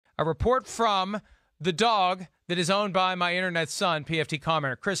A report from the dog that is owned by my internet son, PFT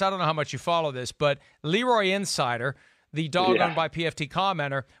Commenter. Chris, I don't know how much you follow this, but Leroy Insider, the dog owned by PFT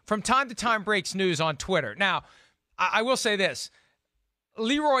Commenter, from time to time breaks news on Twitter. Now, I will say this.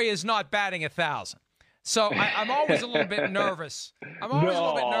 Leroy is not batting 1,000. So I'm always a little bit nervous. I'm always a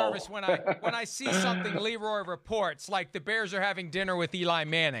little bit nervous when I see something Leroy reports, like the Bears are having dinner with Eli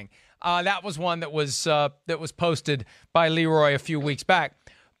Manning. That was one that was posted by Leroy a few weeks back.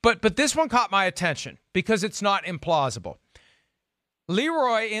 But this one caught my attention because it's not implausible.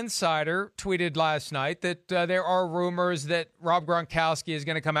 Leroy Insider tweeted last night that there are rumors that Rob Gronkowski is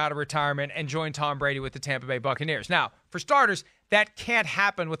going to come out of retirement and join Tom Brady with the Tampa Bay Buccaneers. Now, for starters, that can't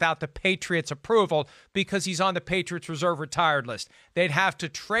happen without the Patriots' approval because he's on the Patriots' reserve retired list. They'd have to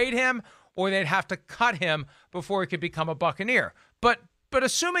trade him or they'd have to cut him before he could become a Buccaneer. But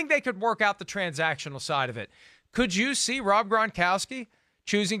assuming they could work out the transactional side of it, could you see Rob Gronkowski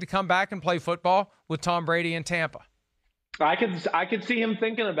choosing to come back and play football with Tom Brady in Tampa? I could see him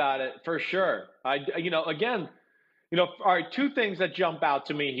thinking about it for sure. All right, two things that jump out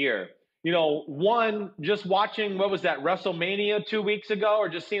to me here. One, just watching, what was that, WrestleMania 2 weeks ago, or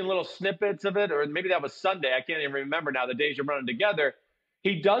just seeing little snippets of it, or maybe that was Sunday. I can't even remember now. The days are running together.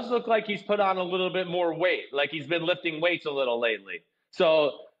 He does look like he's put on a little bit more weight, like he's been lifting weights a little lately.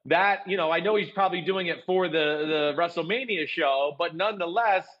 So that, I know he's probably doing it for the WrestleMania show, but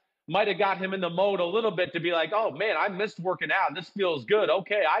nonetheless, might have got him in the mode a little bit to be like, oh, man, I missed working out. This feels good.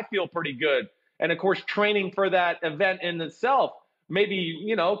 Okay, I feel pretty good. And, of course, training for that event in itself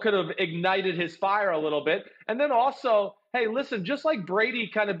maybe, could have ignited his fire a little bit. And then also, hey, listen, just like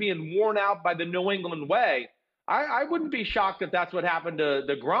Brady kind of being worn out by the New England way, I wouldn't be shocked if that's what happened to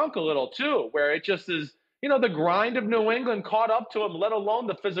the Gronk a little too, where it just is, the grind of New England caught up to him, let alone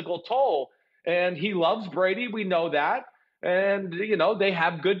the physical toll. And he loves Brady. We know that. And, they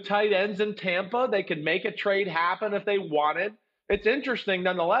have good tight ends in Tampa. They could make a trade happen if they wanted. It's interesting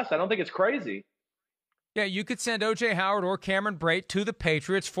nonetheless. I don't think it's crazy. Yeah, you could send O.J. Howard or Cameron Brate to the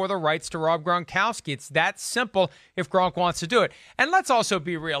Patriots for the rights to Rob Gronkowski. It's that simple if Gronk wants to do it. And let's also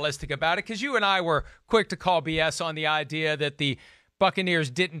be realistic about it, because you and I were quick to call BS on the idea that the Buccaneers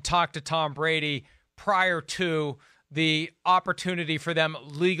didn't talk to Tom Brady prior to the opportunity for them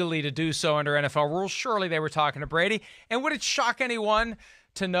legally to do so under NFL rules. Surely they were talking to Brady. And would it shock anyone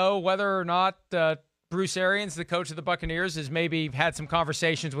to know whether or not Bruce Arians, the coach of the Buccaneers, has maybe had some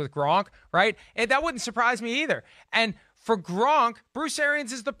conversations with Gronk, right? And that wouldn't surprise me either. And for Gronk, Bruce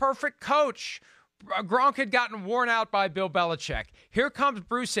Arians is the perfect coach. Gronk had gotten worn out by Bill Belichick. Here comes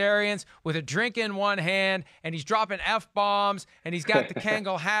Bruce Arians with a drink in one hand, and he's dropping F-bombs, and he's got the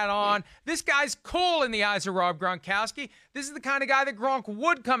Kangol hat on. This guy's cool in the eyes of Rob Gronkowski. This is the kind of guy that Gronk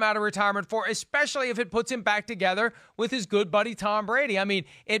would come out of retirement for, especially if it puts him back together with his good buddy Tom Brady. I mean,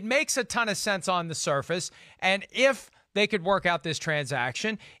 it makes a ton of sense on the surface, and if they could work out this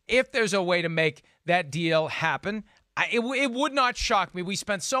transaction, if there's a way to make that deal happen, it would not shock me. We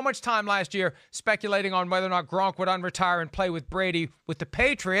spent so much time last year speculating on whether or not Gronk would unretire and play with Brady with the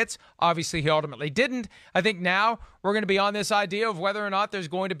Patriots. Obviously, he ultimately didn't. I think now we're going to be on this idea of whether or not there's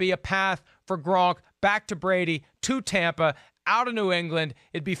going to be a path for Gronk back to Brady, to Tampa, out of New England.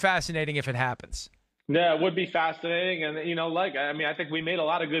 It'd be fascinating if it happens. Yeah, it would be fascinating. And, I think we made a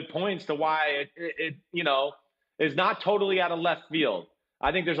lot of good points to why it is not totally out of left field.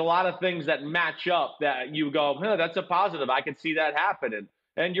 I think there's a lot of things that match up that you go, that's a positive. I could see that happening.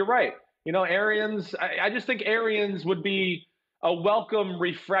 And you're right. Arians, I just think Arians would be a welcome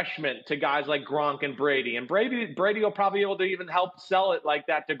refreshment to guys like Gronk and Brady. And Brady will probably be able to even help sell it like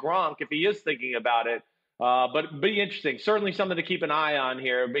that to Gronk if he is thinking about it. But it'd be interesting. Certainly something to keep an eye on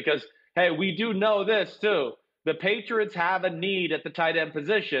here because, hey, we do know this too. The Patriots have a need at the tight end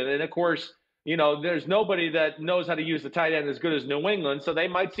position. And, of course, there's nobody that knows how to use the tight end as good as New England, so they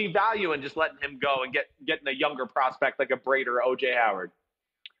might see value in just letting him go and getting a younger prospect like a Brate or O.J. Howard.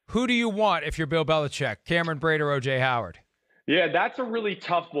 Who do you want if you're Bill Belichick, Cameron Brate or O.J. Howard? Yeah, that's a really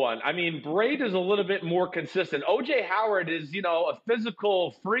tough one. I mean, Brate is a little bit more consistent. O.J. Howard is, a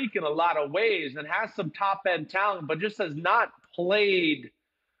physical freak in a lot of ways and has some top-end talent, but just has not played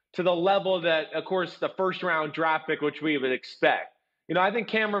to the level that, of course, the first-round draft pick, which we would expect. I think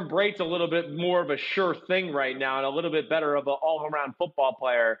Cameron Brate's a little bit more of a sure thing right now and a little bit better of an all-around football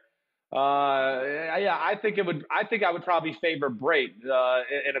player. I think I would probably favor Brate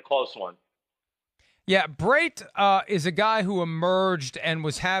in a close one. Yeah, Brait is a guy who emerged and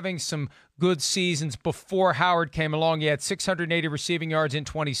was having some good seasons before Howard came along. He had 680 receiving yards in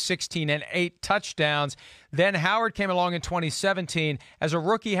 2016 and 8 touchdowns. Then Howard came along in 2017. As a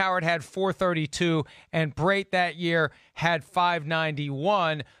rookie, Howard had 432, and Brait that year had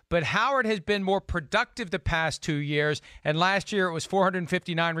 591. But Howard has been more productive the past 2 years, and last year it was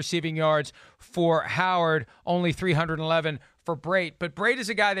 459 receiving yards for Howard, only 311 for Brait. But Brait is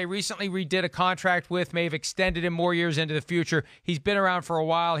a guy they recently redid a contract with, may have extended him more years into the future. He's been around for a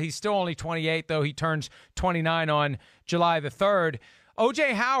while. He's still only 28, though. He turns 29 on July the 3rd.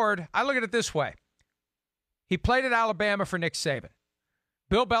 O.J. Howard, I look at it this way. He played at Alabama for Nick Saban.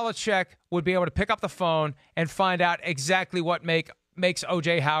 Bill Belichick would be able to pick up the phone and find out exactly what makes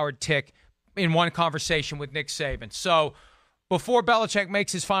O.J. Howard tick in one conversation with Nick Saban. So before Belichick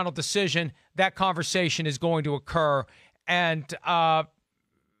makes his final decision, that conversation is going to occur. And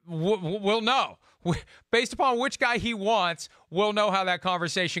we'll know. Based upon which guy he wants, we'll know how that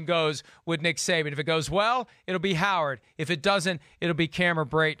conversation goes with Nick Saban. If it goes well, it'll be Howard. If it doesn't, it'll be Cameron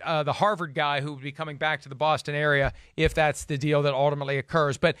Brate, the Harvard guy who will be coming back to the Boston area if that's the deal that ultimately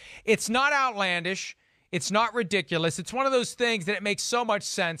occurs. But it's not outlandish. It's not ridiculous. It's one of those things that it makes so much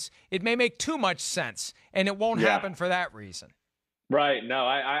sense. It may make too much sense, and it won't happen for that reason. Right. No,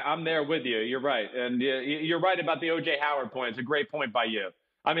 I'm there with you. You're right. And you're right about the O.J. Howard point. It's a great point by you.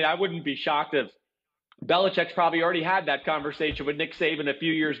 I mean, I wouldn't be shocked if Belichick's probably already had that conversation with Nick Saban a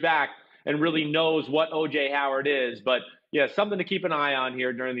few years back and really knows what O.J. Howard is. But, yeah, something to keep an eye on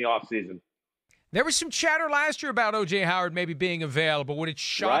here during the offseason. There was some chatter last year about O.J. Howard maybe being available. Would it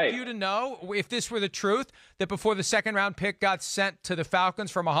shock you to know, if this were the truth, that before the second-round pick got sent to the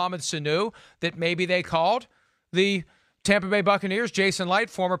Falcons for Mohamed Sanu, that maybe they called the Tampa Bay Buccaneers, Jason Light,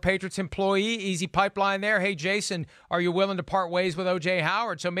 former Patriots employee, easy pipeline there. Hey, Jason, are you willing to part ways with O.J.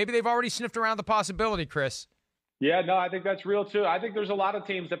 Howard? So maybe they've already sniffed around the possibility, Chris. Yeah, no, I think that's real, too. I think there's a lot of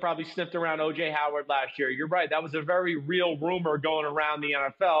teams that probably sniffed around O.J. Howard last year. You're right. That was a very real rumor going around the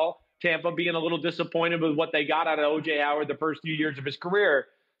NFL. Tampa being a little disappointed with what they got out of O.J. Howard the first few years of his career.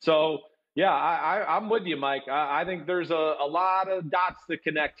 So, yeah, I'm with you, Mike. I think there's a lot of dots to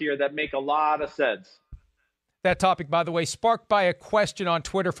connect here that make a lot of sense. That topic, by the way, sparked by a question on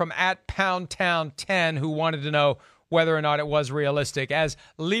Twitter from @PoundTown10 who wanted to know whether or not it was realistic, as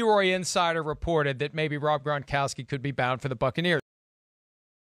Leroy Insider reported that maybe Rob Gronkowski could be bound for the Buccaneers.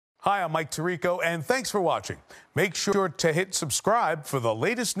 Hi, I'm Mike Tirico, and thanks for watching. Make sure to hit subscribe for the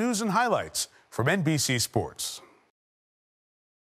latest news and highlights from NBC Sports.